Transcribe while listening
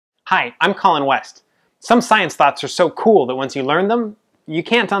Hi, I'm Colin West. Some science thoughts are so cool that once you learn them, you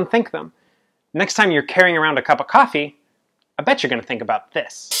can't unthink them. Next time you're carrying around a cup of coffee, I bet you're going to think about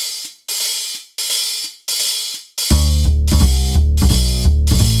this.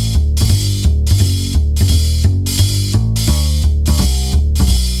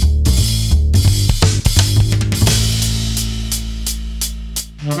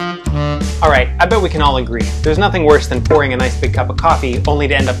 Alright, I bet we can all agree. There's nothing worse than pouring a nice big cup of coffee only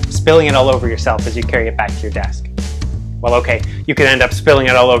to end up spilling it all over yourself as you carry it back to your desk. Well, okay, you could end up spilling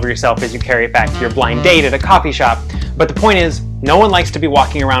it all over yourself as you carry it back to your blind date at a coffee shop, but the point is, no one likes to be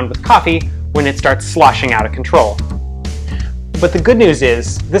walking around with coffee when it starts sloshing out of control. But the good news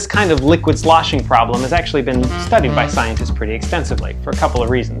is, this kind of liquid sloshing problem has actually been studied by scientists pretty extensively, for a couple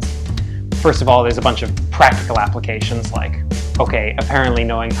of reasons. First of all, there's a bunch of practical applications like, okay, apparently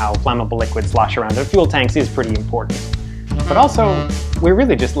knowing how flammable liquids slosh around in fuel tanks is pretty important. But also, we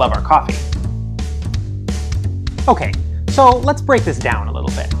really just love our coffee. Okay, so let's break this down a little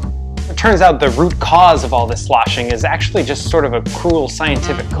bit. It turns out the root cause of all this sloshing is actually just sort of a cruel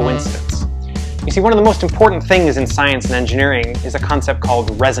scientific coincidence. You see, one of the most important things in science and engineering is a concept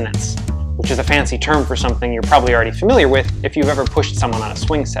called resonance, which is a fancy term for something you're probably already familiar with if you've ever pushed someone on a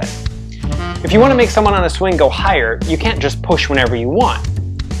swing set. If you want to make someone on a swing go higher, you can't just push whenever you want.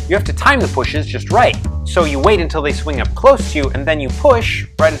 You have to time the pushes just right. So you wait until they swing up close to you, and then you push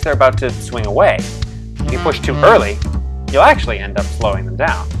right as they're about to swing away. If you push too early, you'll actually end up slowing them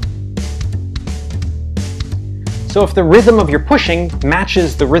down. So if the rhythm of your pushing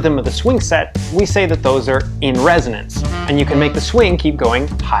matches the rhythm of the swing set, we say that those are in resonance, and you can make the swing keep going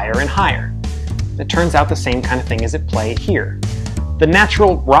higher and higher. It turns out the same kind of thing is at play here. The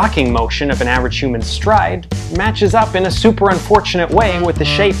natural rocking motion of an average human stride matches up in a super unfortunate way with the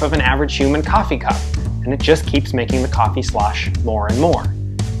shape of an average human coffee cup, and it just keeps making the coffee slosh more and more.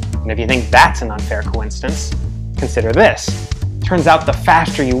 And if you think that's an unfair coincidence, consider this. Turns out the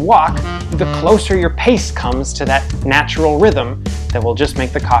faster you walk, the closer your pace comes to that natural rhythm that will just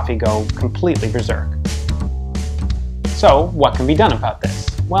make the coffee go completely berserk. So, what can be done about this?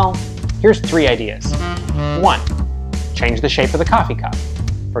 Well, here's 3 ideas. 1. Change the shape of the coffee cup.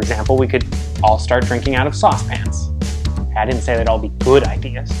 For example, we could all start drinking out of saucepans. I didn't say they'd all be good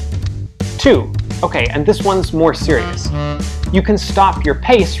ideas. 2. Okay, and this one's more serious. You can stop your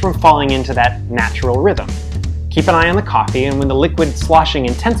pace from falling into that natural rhythm. Keep an eye on the coffee, and when the liquid sloshing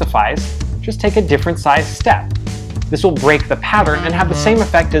intensifies, just take a different size step. This will break the pattern and have the same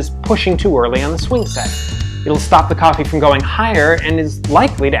effect as pushing too early on the swing set. It'll stop the coffee from going higher and is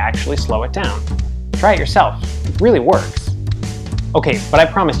likely to actually slow it down. Try it yourself. It really works. Okay, but I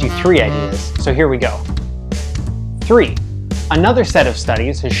promised you 3 ideas, so here we go. 3. Another set of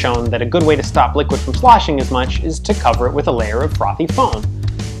studies has shown that a good way to stop liquid from sloshing as much is to cover it with a layer of frothy foam.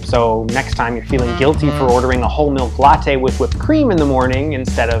 So next time you're feeling guilty for ordering a whole milk latte with whipped cream in the morning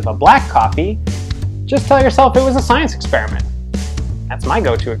instead of a black coffee, just tell yourself it was a science experiment. That's my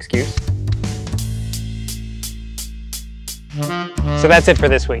go-to excuse. So that's it for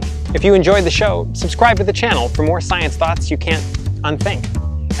this week. If you enjoyed the show, subscribe to the channel for more science thoughts you can't unthink.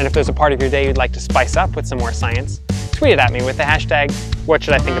 And if there's a part of your day you'd like to spice up with some more science, tweet it at me with the hashtag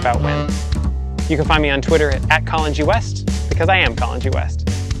 #WhatShouldIThinkAboutWhen. You can find me on Twitter at ColinGWest, because I am Colin G. West.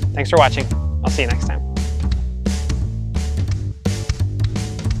 Thanks for watching. I'll see you next time.